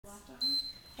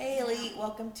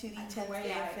welcome to the 10th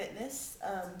day of fitness.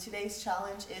 Today's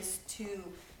challenge is to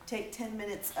take 10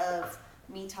 minutes of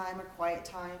me time or quiet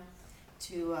time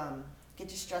to get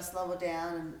your stress level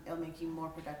down, and it'll make you more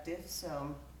productive.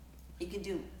 So you can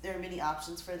do, there are many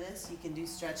options for this. You can do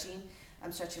stretching.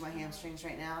 I'm stretching my hamstrings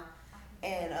right now,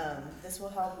 and this will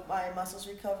help my muscles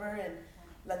recover and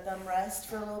let them rest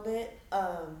for a little bit.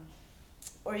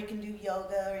 Or you can do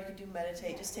yoga, or you can do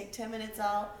meditate. Just take 10 minutes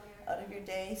out of your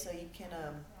day so you can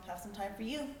have some time for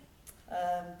you.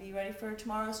 Be ready for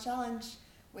tomorrow's challenge,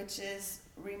 which is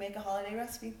remake a holiday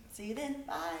recipe. See you then.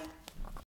 Bye.